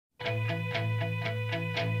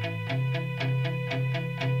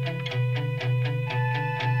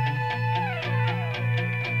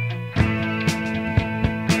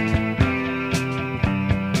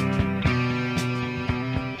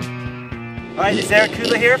All right, it's Hare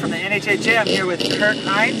Scramble here from the NHHA. I'm here with Kurt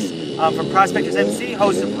Hines from Propectors MC,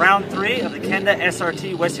 host of round 3 of the Kenda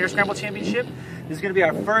SRT West Hare Scramble Championship. This is going to be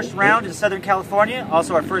our first round in Southern California,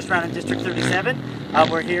 also our first round in District 37.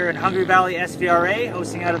 We're here in Hungry Valley SVRA,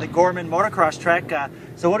 hosting out of the Gorman motocross track.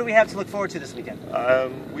 So what do we have to look forward to this weekend?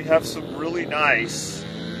 We have some really nice,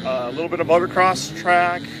 a little bit of motocross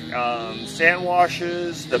track, sand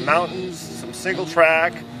washes, the mountains, some single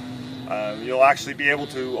track. You'll actually be able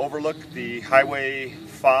to overlook the Highway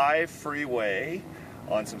 5 freeway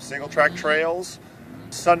on some single track trails.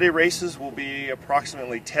 Sunday races will be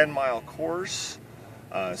approximately 10-mile course.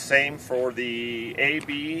 Same for the A,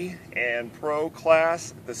 B, and Pro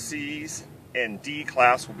class. The C's and D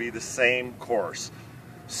class will be the same course.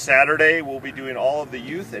 Saturday we'll be doing all of the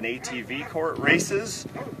youth and ATV court races,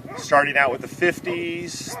 starting out with the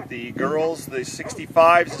 50s, the girls, the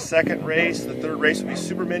 65s, the second race. The third race will be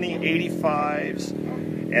Super Mini 85s,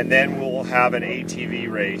 and then we'll have an ATV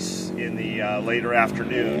race in the later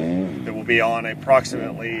afternoon that will be on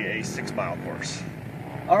approximately a 6-mile course.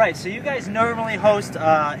 All right, so you guys normally host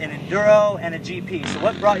an Enduro and a GP, so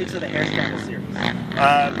what brought you to the Hare Scramble series?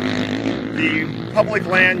 The public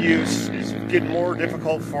land use is getting more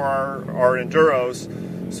difficult for our Enduros,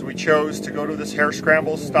 so we chose to go to this Hare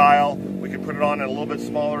Scramble style. We could put it on in a little bit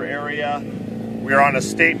smaller area. We're on a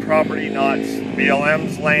state property, not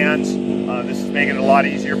BLM's land. This is making it a lot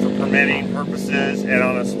easier for permitting purposes, and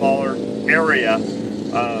on a smaller area.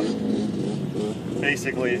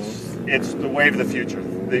 Basically, it's the way of the future.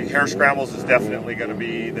 The Hare Scrambles is definitely going to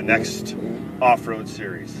be the next off-road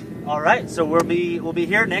series. All right, so we'll be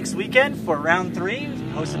here next weekend for round 3,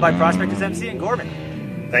 hosted by Propectors MC in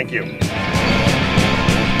Gorman. Thank you.